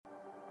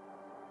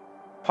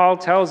Paul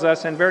tells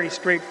us in very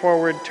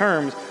straightforward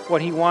terms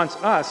what he wants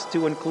us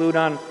to include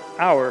on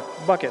our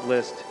bucket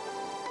list.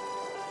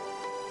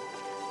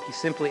 He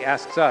simply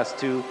asks us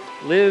to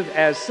live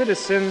as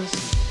citizens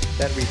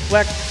that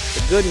reflect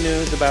the good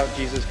news about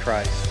Jesus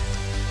Christ.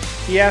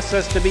 He asks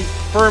us to be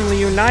firmly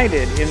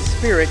united in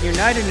spirit,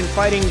 united in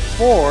fighting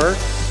for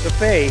the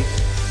faith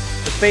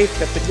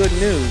that the good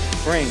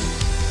news brings.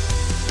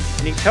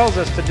 And he tells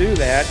us to do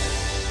that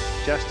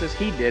just as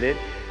he did it,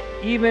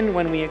 even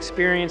when we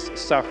experience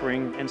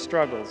suffering and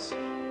struggles.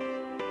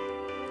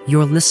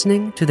 You're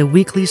listening to the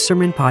weekly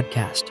sermon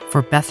podcast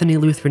for Bethany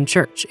Lutheran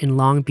Church in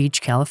Long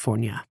Beach,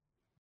 California.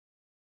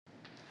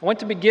 I want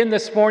to begin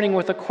this morning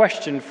with a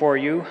question for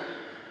you.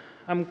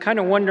 I'm kind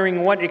of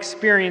wondering what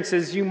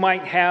experiences you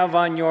might have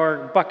on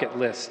your bucket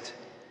list.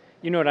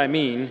 You know what I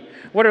mean.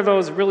 What are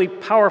those really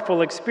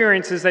powerful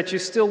experiences that you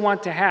still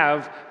want to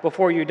have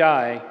before you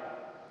die?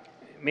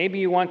 Maybe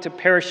you want to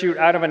parachute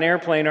out of an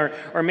airplane,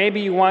 or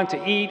maybe you want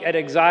to eat at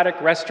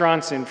exotic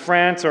restaurants in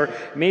France, or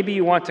maybe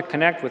you want to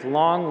connect with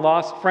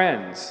long-lost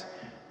friends.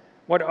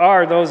 What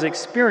are those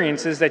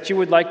experiences that you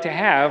would like to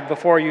have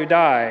before you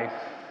die?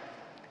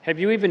 Have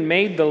you even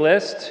made the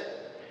list?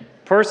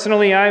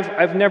 Personally,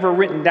 I've never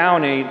written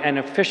down an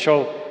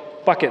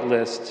official bucket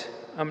list.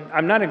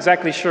 I'm not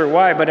exactly sure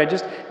why, but I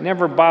just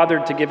never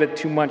bothered to give it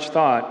too much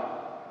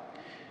thought.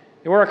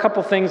 There were a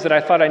couple things that I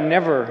thought I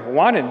never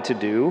wanted to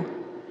do.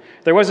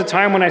 There was a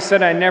time when I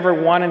said I never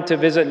wanted to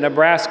visit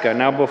Nebraska.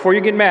 Now, before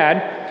you get mad,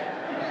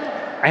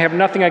 I have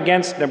nothing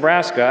against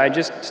Nebraska. I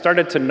just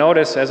started to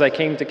notice as I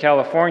came to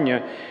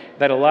California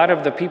that a lot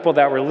of the people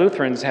that were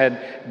Lutherans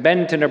had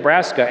been to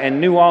Nebraska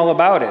and knew all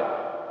about it.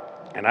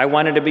 And I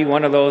wanted to be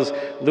one of those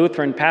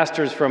Lutheran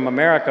pastors from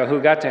America who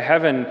got to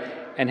heaven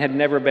and had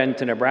never been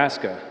to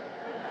Nebraska.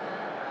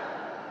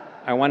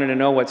 I wanted to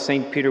know what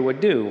St. Peter would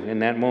do in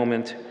that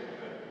moment.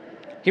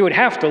 He would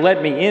have to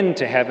let me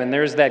into heaven.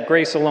 There's that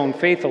grace alone,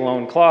 faith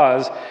alone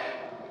clause,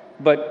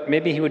 but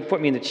maybe he would put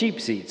me in the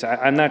cheap seats.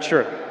 I'm not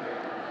sure.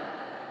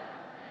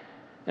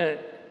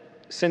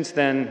 Since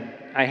then,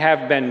 I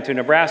have been to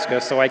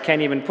Nebraska, so I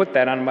can't even put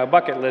that on my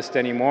bucket list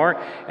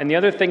anymore. And the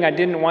other thing I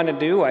didn't want to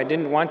do, I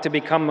didn't want to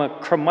become a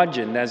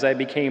curmudgeon as I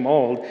became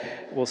old.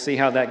 We'll see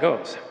how that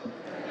goes.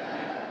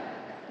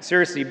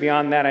 Seriously,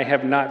 beyond that, I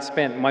have not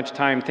spent much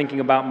time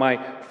thinking about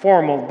my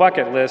formal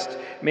bucket list.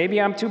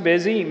 Maybe I'm too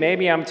busy,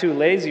 maybe I'm too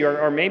lazy,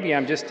 or maybe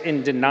I'm just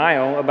in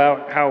denial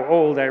about how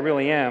old I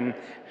really am.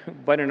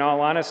 But in all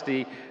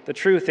honesty, the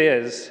truth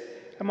is,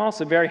 I'm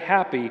also very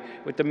happy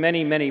with the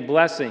many, many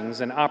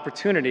blessings and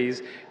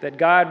opportunities that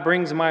God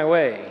brings my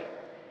way.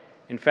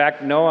 In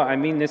fact, Noah, I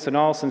mean this in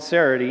all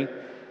sincerity,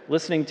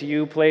 listening to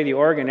you play the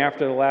organ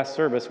after the last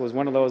service was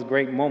one of those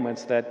great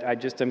moments that I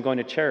just am going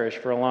to cherish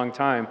for a long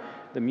time.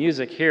 The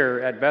music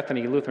here at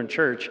Bethany Lutheran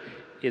Church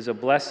is a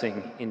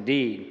blessing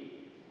indeed.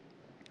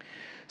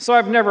 So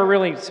I've never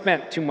really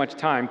spent too much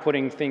time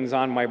putting things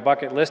on my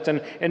bucket list,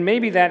 and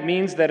maybe that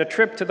means that a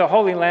trip to the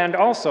Holy Land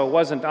also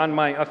wasn't on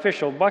my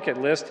official bucket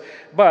list,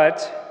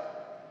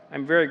 but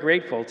I'm very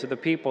grateful to the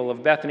people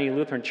of Bethany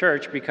Lutheran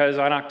Church because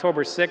on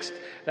October 6th,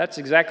 that's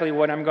exactly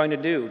what I'm going to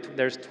do.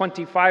 There's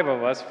 25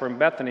 of us from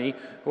Bethany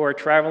who are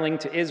traveling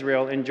to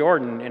Israel and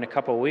Jordan in a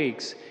couple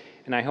weeks,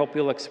 and I hope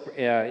you'll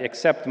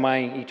accept my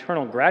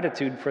eternal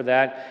gratitude for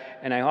that,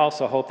 and I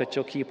also hope that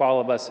you'll keep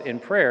all of us in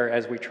prayer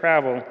as we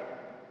travel.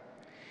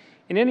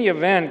 In any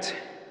event,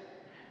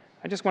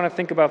 I just want to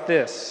think about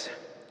this.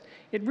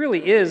 It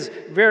really is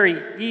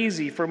very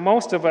easy for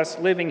most of us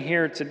living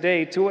here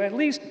today to at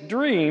least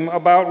dream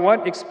about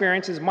what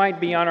experiences might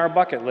be on our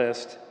bucket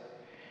list.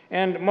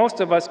 And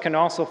most of us can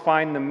also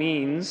find the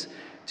means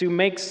to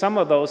make some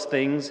of those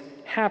things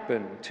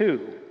happen,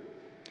 too.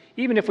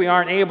 Even if we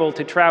aren't able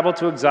to travel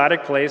to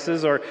exotic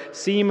places or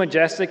see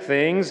majestic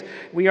things,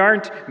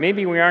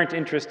 maybe we aren't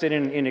interested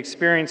in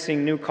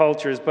experiencing new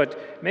cultures,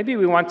 but maybe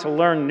we want to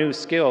learn new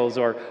skills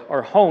or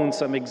hone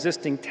some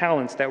existing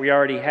talents that we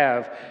already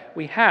have.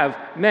 We have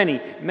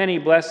many, many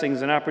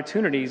blessings and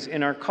opportunities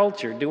in our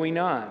culture, do we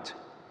not?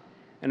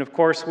 And of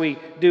course, we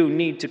do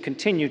need to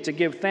continue to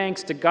give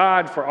thanks to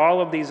God for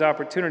all of these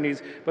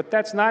opportunities, but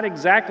that's not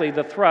exactly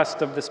the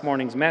thrust of this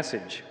morning's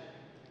message.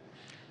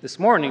 This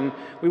morning,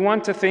 we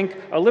want to think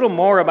a little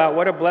more about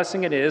what a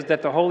blessing it is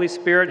that the Holy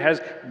Spirit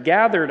has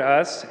gathered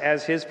us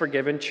as His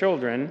forgiven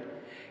children.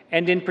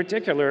 And in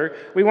particular,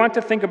 we want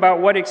to think about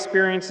what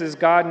experiences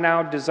God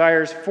now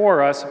desires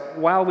for us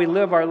while we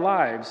live our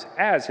lives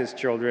as His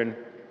children.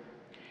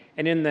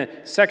 And in the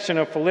section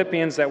of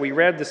Philippians that we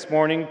read this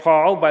morning,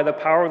 Paul, by the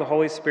power of the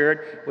Holy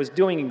Spirit, was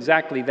doing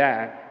exactly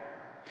that.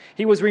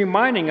 He was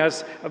reminding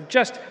us of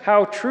just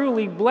how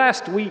truly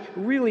blessed we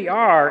really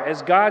are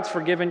as God's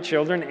forgiven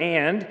children,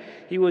 and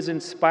he was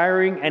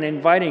inspiring and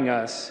inviting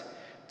us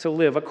to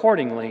live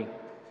accordingly.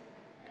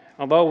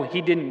 Although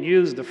he didn't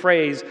use the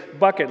phrase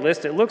bucket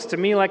list, it looks to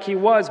me like he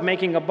was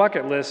making a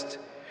bucket list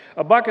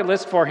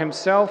for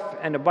himself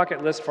and a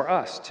bucket list for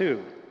us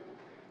too.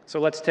 So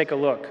let's take a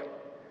look.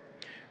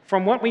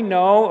 From what we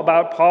know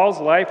about Paul's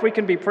life, we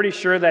can be pretty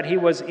sure that he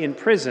was in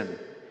prison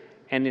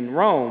and in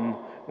Rome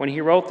when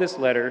he wrote this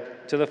letter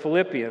to the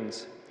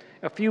Philippians.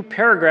 A few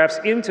paragraphs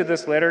into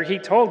this letter, he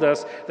told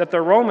us that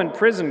the Roman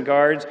prison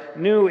guards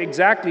knew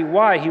exactly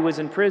why he was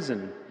in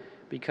prison,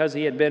 because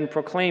he had been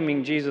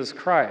proclaiming Jesus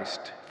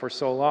Christ for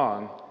so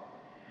long.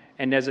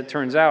 And as it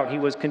turns out, he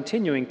was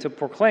continuing to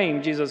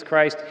proclaim Jesus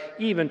Christ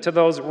even to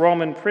those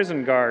Roman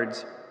prison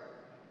guards.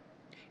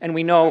 And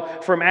we know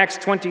from Acts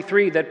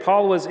 23 that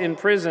Paul was in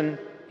prison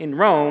in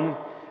Rome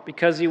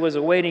because he was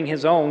awaiting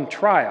his own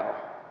trial.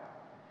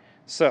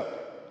 So,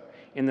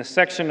 in the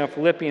section of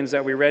Philippians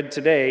that we read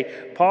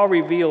today, Paul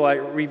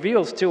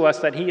reveals to us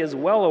that he is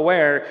well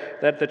aware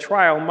that the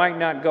trial might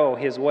not go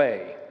his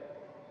way.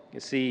 You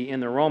see, in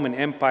the Roman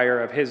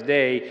Empire of his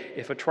day,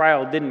 if a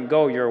trial didn't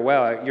go your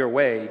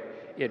way,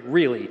 it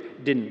really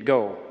didn't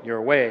go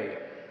your way.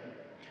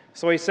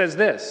 So he says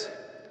this,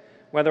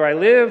 "Whether I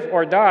live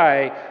or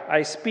die,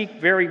 I speak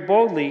very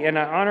boldly, and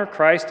I honor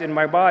Christ in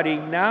my body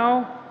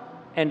now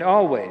and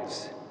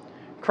always.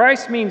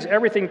 Christ means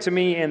everything to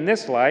me in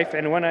this life,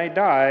 and when I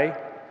die,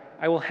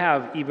 I will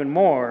have even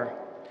more."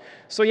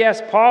 So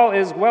yes, Paul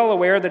is well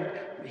aware that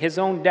his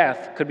own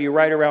death could be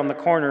right around the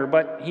corner,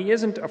 but he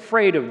isn't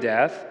afraid of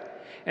death.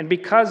 And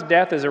because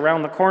death is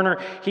around the corner,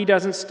 he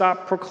doesn't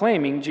stop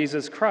proclaiming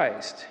Jesus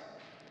Christ.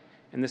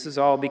 And this is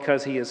all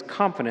because he is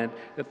confident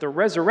that the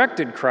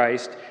resurrected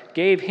Christ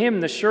gave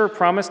him the sure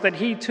promise that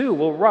he too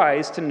will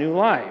rise to new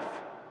life.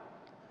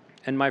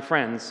 And my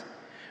friends,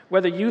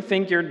 whether you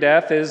think your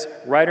death is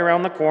right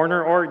around the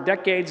corner or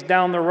decades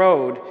down the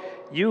road,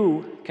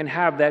 you can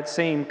have that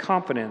same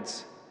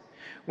confidence.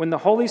 When the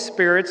Holy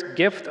Spirit's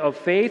gift of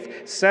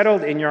faith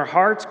settled in your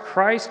hearts,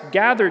 Christ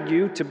gathered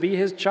you to be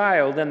his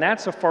child, and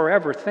that's a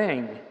forever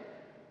thing.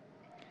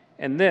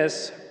 And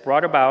this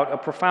brought about a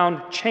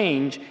profound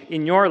change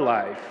in your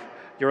life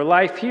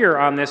here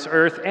on this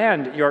earth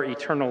and your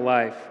eternal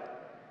life.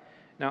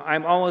 Now,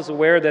 I'm always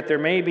aware that there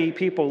may be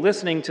people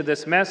listening to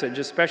this message,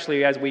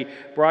 especially as we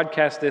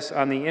broadcast this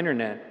on the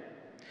internet.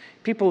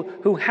 People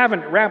who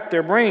haven't wrapped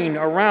their brain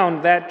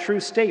around that true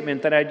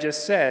statement that I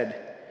just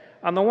said.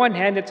 On the one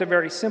hand, it's a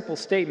very simple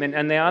statement,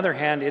 and on the other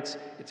hand, it's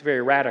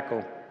very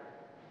radical.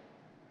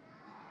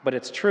 But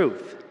it's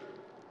truth,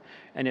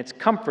 and it's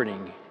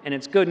comforting, and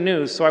it's good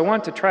news. So I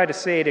want to try to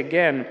say it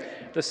again.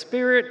 The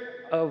Spirit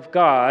of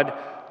God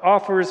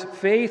offers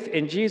faith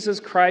in Jesus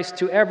Christ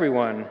to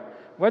everyone,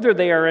 whether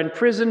they are in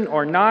prison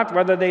or not,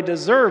 whether they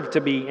deserve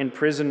to be in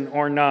prison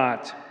or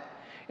not.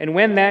 And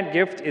when that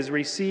gift is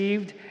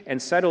received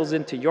and settles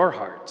into your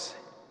hearts,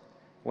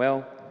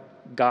 well,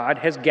 God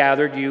has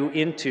gathered you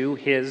into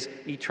his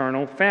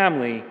eternal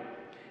family.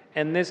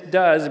 And this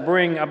does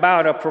bring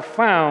about a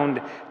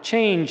profound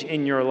change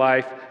in your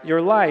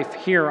life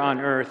here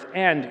on earth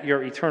and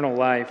your eternal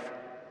life.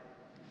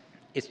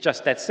 It's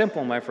just that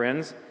simple, my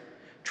friends.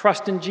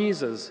 Trust in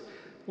Jesus.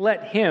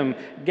 Let him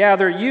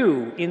gather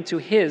you into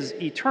his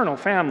eternal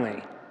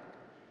family.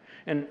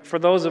 And for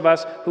those of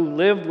us who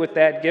lived with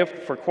that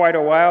gift for quite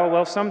a while,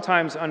 well,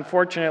 sometimes,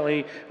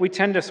 unfortunately, we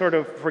tend to sort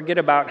of forget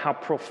about how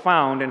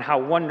profound and how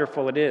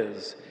wonderful it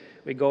is.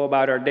 We go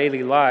about our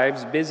daily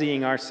lives,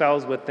 busying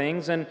ourselves with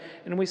things, and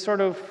we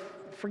sort of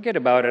forget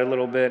about it a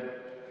little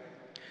bit.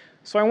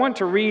 So I want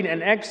to read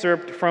an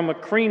excerpt from a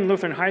Crean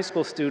Lutheran High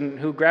School student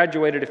who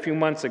graduated a few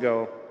months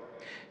ago.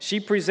 She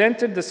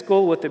presented the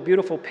school with a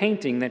beautiful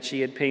painting that she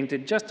had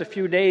painted just a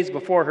few days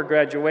before her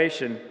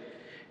graduation.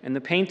 And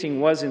the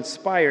painting was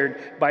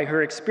inspired by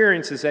her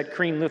experiences at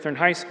Crean Lutheran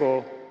High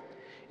School.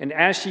 And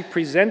as she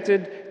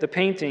presented the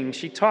painting,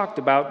 she talked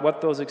about what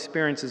those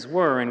experiences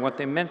were and what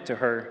they meant to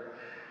her.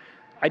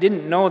 I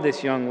didn't know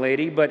this young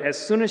lady, but as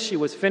soon as she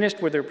was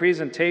finished with her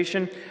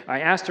presentation, I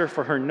asked her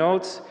for her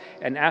notes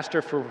and asked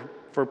her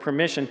for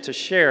permission to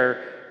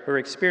share her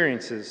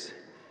experiences.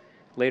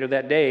 Later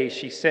that day,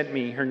 she sent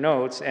me her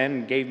notes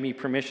and gave me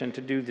permission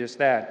to do just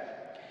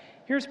that.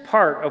 Here's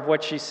part of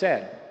what she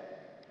said.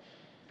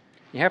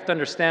 You have to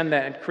understand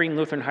that at Crean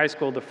Lutheran High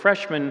School, the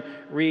freshmen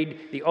read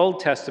the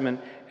Old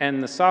Testament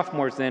and the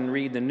sophomores then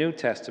read the New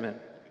Testament.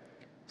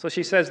 So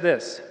she says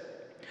this,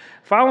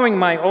 "Following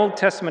my Old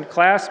Testament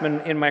class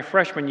in my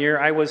freshman year,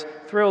 I was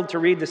thrilled to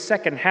read the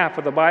second half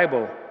of the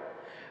Bible.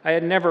 I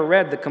had never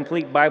read the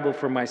complete Bible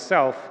for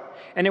myself,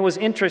 and it was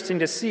interesting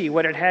to see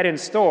what it had in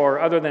store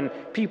other than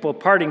people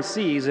parting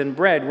seas and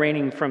bread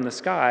raining from the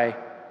sky.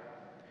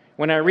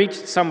 When I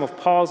reached some of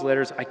Paul's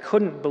letters, I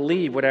couldn't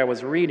believe what I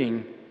was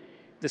reading.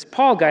 This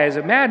Paul guy is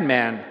a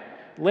madman,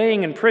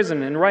 laying in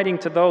prison and writing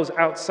to those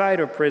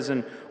outside of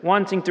prison,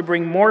 wanting to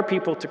bring more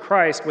people to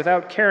Christ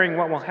without caring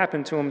what will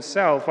happen to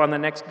himself on the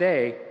next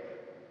day.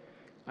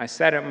 I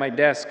sat at my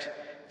desk,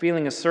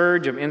 feeling a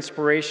surge of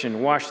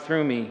inspiration wash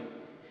through me.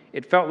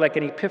 It felt like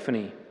an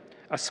epiphany,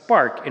 a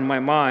spark in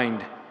my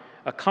mind,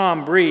 a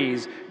calm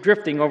breeze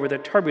drifting over the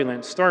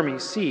turbulent, stormy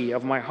sea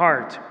of my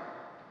heart.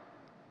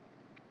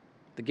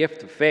 The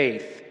gift of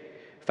faith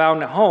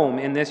found a home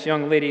in this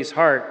young lady's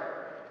heart,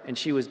 and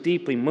she was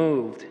deeply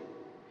moved.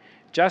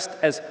 Just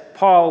as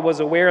Paul was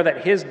aware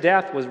that his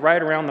death was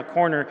right around the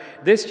corner,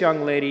 this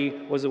young lady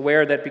was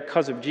aware that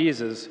because of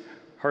Jesus,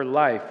 her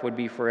life would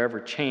be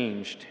forever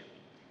changed.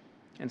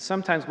 And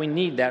sometimes we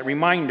need that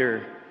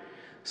reminder.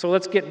 So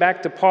let's get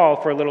back to Paul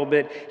for a little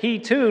bit. He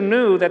too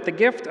knew that the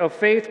gift of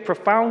faith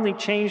profoundly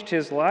changed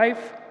his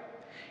life.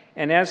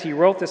 And as he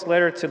wrote this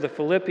letter to the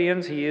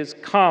Philippians, he is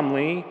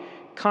calmly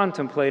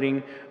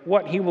contemplating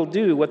what he will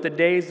do with the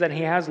days that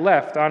he has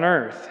left on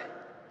earth.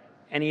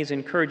 And he's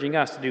encouraging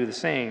us to do the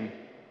same.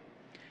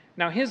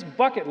 Now, his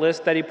bucket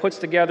list that he puts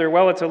together,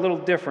 well, it's a little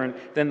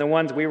different than the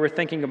ones we were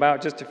thinking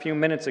about just a few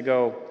minutes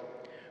ago.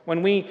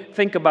 When we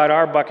think about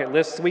our bucket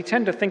lists, we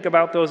tend to think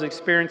about those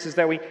experiences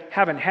that we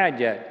haven't had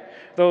yet,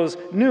 those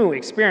new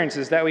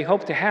experiences that we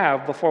hope to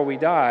have before we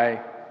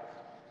die.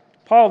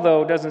 Paul,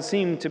 though, doesn't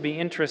seem to be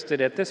interested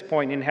at this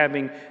point in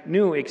having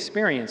new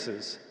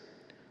experiences.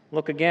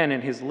 Look again in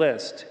his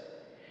list.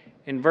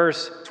 In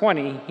verse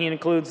 20, he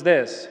includes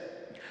this: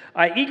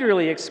 I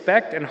eagerly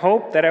expect and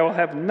hope that I will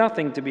have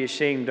nothing to be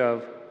ashamed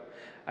of.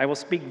 I will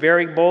speak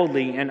very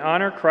boldly and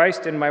honor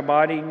Christ in my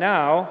body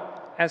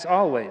now as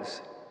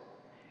always.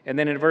 And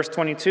then in verse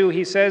 22,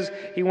 he says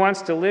he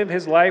wants to live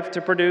his life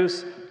to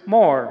produce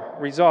more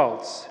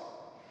results.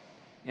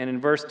 And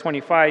in verse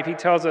 25, he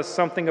tells us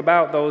something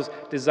about those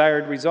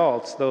desired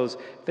results, those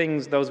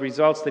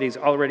results that he's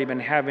already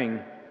been having.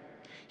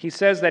 He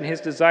says that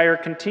his desire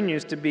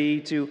continues to be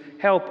to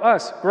help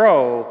us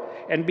grow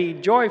and be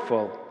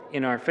joyful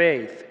in our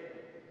faith.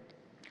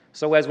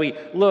 So as we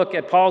look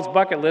at Paul's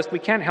bucket list, we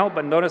can't help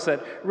but notice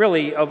that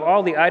really, of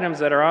all the items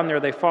that are on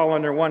there, they fall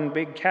under one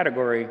big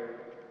category: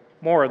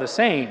 more of the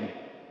same.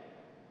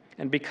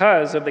 And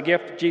because of the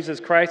gift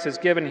Jesus Christ has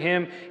given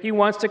him, he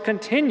wants to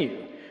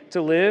continue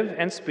to live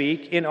and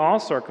speak in all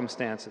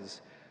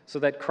circumstances, so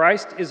that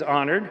Christ is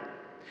honored,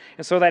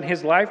 and so that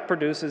his life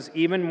produces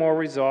even more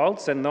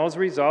results, and those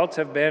results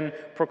have been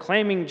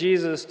proclaiming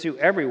Jesus to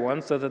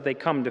everyone so that they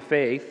come to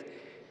faith,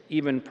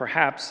 even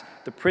perhaps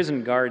the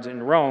prison guards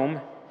in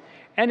Rome,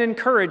 and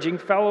encouraging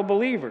fellow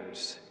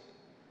believers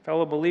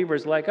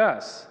like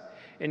us,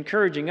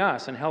 encouraging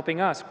us and helping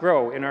us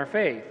grow in our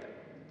faith.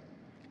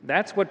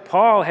 That's what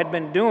Paul had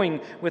been doing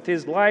with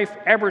his life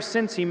ever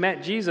since he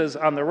met Jesus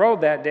on the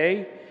road that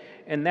day,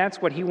 and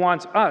that's what he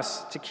wants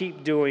us to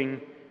keep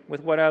doing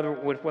with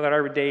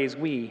whatever days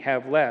we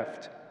have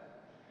left.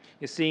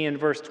 You see, in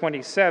verse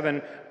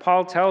 27,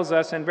 Paul tells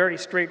us in very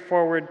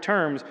straightforward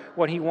terms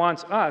what he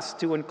wants us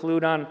to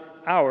include on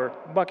our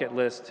bucket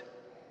list.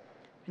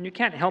 And you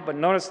can't help but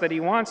notice that he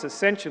wants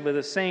essentially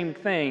the same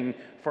thing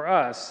for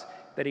us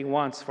that he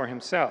wants for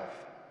himself.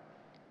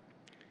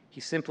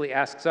 He simply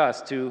asks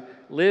us to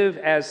live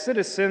as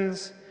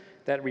citizens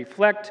that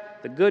reflect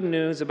the good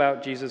news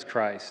about Jesus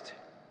Christ.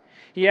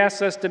 He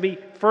asks us to be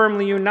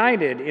firmly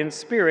united in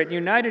spirit,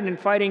 united in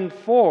fighting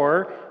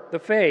for the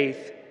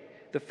faith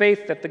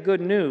that the good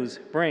news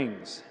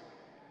brings.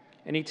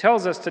 And he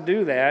tells us to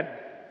do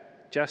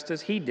that just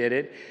as he did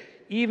it,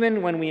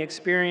 even when we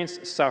experience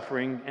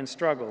suffering and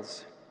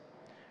struggles.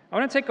 I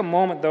want to take a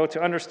moment, though,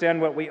 to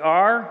understand what we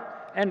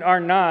are and are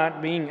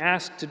not being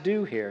asked to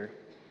do here.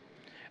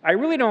 I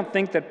really don't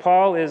think that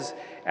Paul is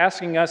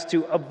asking us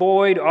to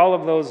avoid all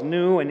of those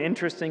new and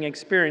interesting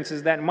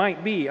experiences that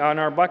might be on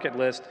our bucket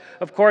list.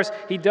 Of course,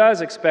 he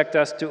does expect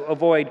us to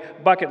avoid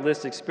bucket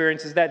list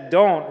experiences that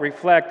don't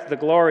reflect the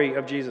glory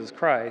of Jesus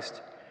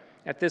Christ.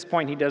 At this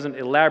point, he doesn't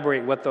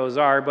elaborate what those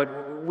are,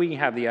 but we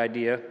have the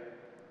idea.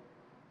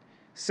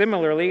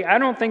 Similarly, I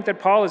don't think that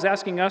Paul is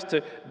asking us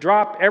to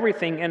drop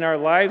everything in our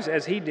lives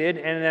as he did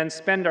and then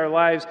spend our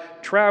lives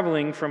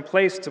traveling from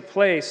place to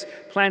place,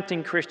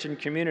 planting Christian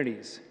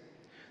communities.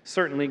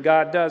 Certainly,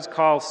 God does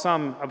call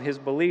some of his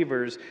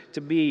believers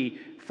to be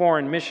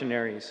foreign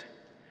missionaries.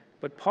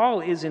 But Paul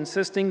is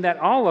insisting that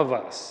all of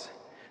us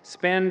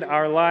spend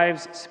our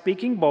lives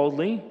speaking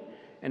boldly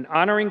and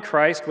honoring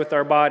Christ with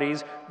our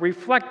bodies,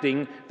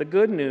 reflecting the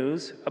good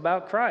news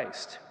about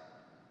Christ.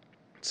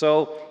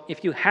 So,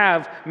 if you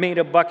have made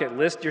a bucket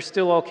list, you're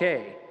still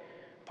okay.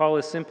 Paul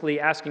is simply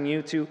asking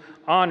you to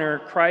honor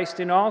Christ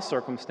in all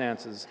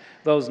circumstances,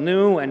 those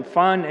new and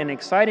fun and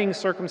exciting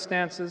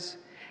circumstances,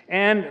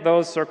 and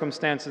those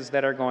circumstances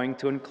that are going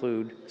to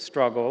include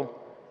struggle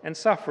and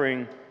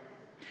suffering.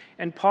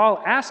 And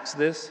Paul asks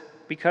this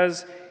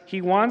because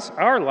he wants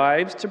our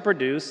lives to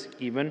produce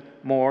even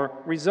more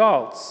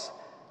results,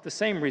 the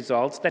same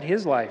results that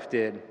his life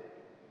did.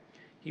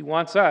 He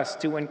wants us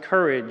to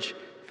encourage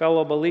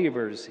fellow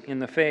believers in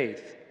the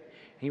faith.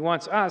 He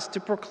wants us to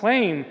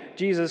proclaim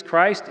Jesus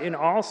Christ in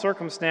all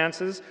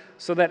circumstances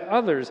so that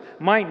others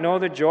might know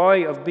the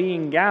joy of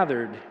being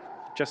gathered,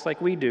 just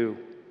like we do.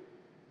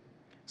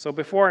 So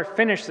before I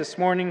finish this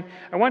morning,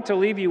 I want to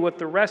leave you with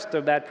the rest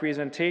of that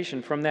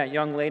presentation from that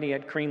young lady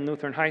at Crean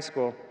Lutheran High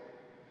School.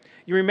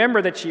 You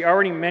remember that she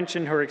already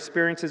mentioned her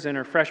experiences in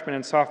her freshman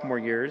and sophomore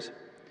years,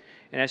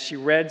 and as she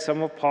read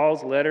some of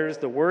Paul's letters,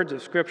 the words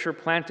of Scripture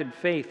planted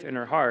faith in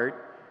her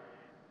heart.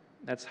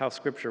 That's how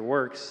Scripture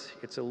works.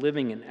 It's a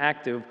living and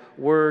active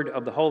word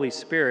of the Holy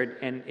Spirit,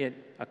 and it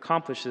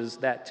accomplishes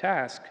that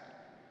task.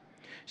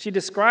 She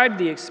described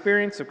the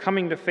experience of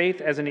coming to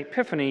faith as an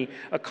epiphany,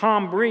 a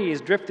calm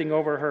breeze drifting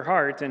over her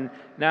heart, and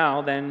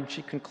now then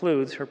she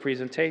concludes her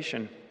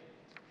presentation.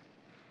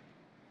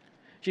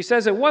 She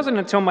says, it wasn't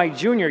until my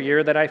junior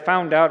year that I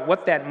found out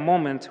what that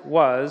moment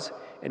was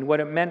and what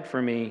it meant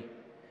for me.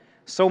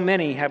 So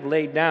many have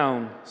laid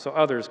down so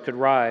others could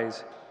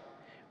rise.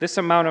 This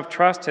amount of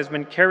trust has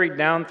been carried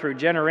down through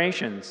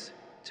generations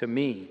to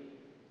me.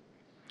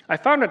 I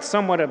found it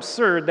somewhat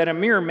absurd that a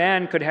mere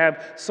man could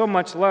have so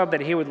much love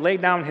that he would lay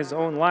down his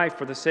own life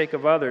for the sake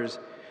of others.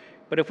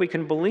 But if we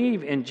can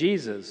believe in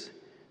Jesus,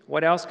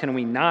 what else can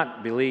we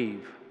not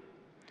believe?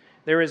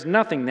 There is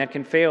nothing that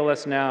can fail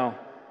us now.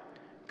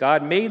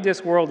 God made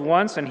this world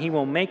once, and he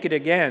will make it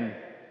again.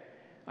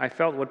 I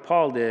felt what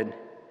Paul did.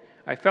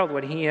 I felt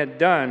what he had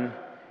done,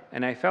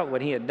 and I felt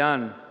what he had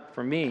done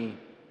for me.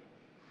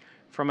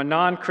 From a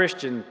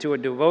non-Christian to a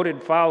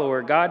devoted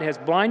follower, God has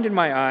blinded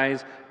my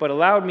eyes, but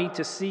allowed me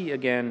to see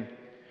again.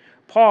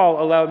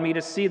 Paul allowed me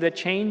to see that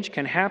change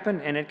can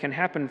happen, and it can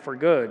happen for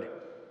good.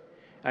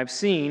 I've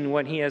seen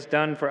what he has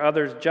done for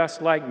others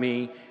just like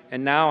me,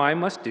 and now I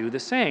must do the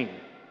same.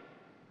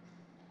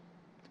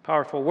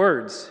 Powerful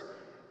words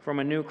from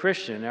a new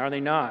Christian, are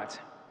they not?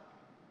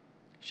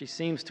 She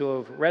seems to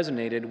have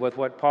resonated with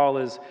what Paul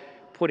is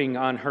putting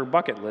on her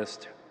bucket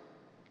list.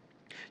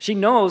 She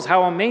knows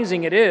how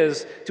amazing it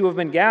is to have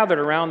been gathered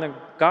around the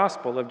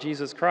gospel of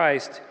Jesus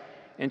Christ,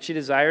 and she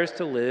desires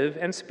to live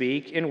and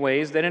speak in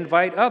ways that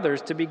invite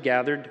others to be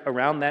gathered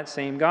around that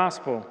same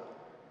gospel.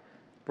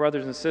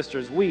 Brothers and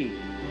sisters, we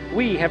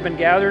have been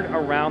gathered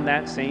around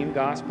that same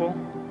gospel,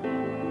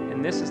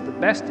 and this is the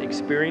best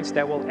experience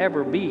that will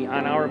ever be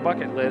on our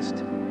bucket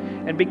list.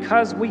 And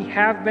because we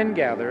have been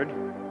gathered,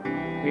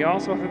 we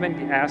also have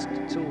been asked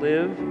to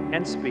live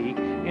and speak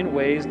in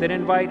ways that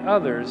invite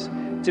others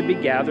to be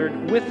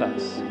gathered with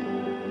us.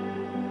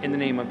 In the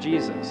name of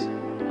Jesus,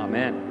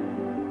 amen.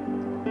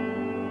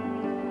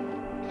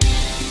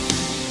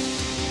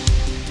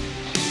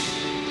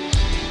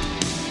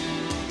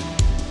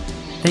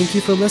 Thank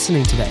you for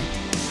listening today.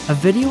 A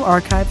video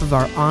archive of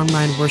our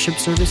online worship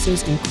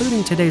services,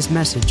 including today's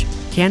message,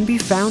 can be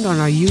found on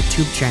our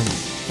YouTube channel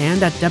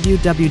and at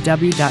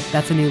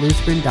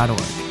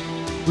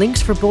www.bethanylutheran.org.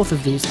 Links for both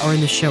of these are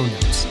in the show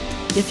notes.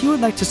 If you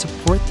would like to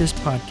support this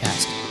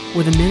podcast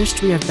or the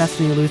ministry of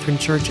Bethany Lutheran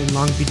Church in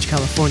Long Beach,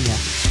 California,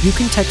 you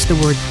can text the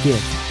word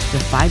GIVE to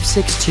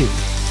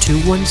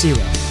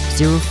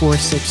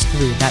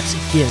 562-210-0463. That's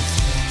GIVE,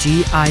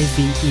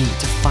 G-I-V-E,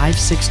 to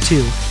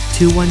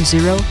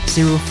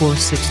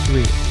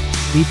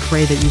 562-210-0463. We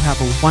pray that you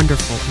have a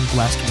wonderful and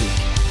blessed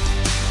week.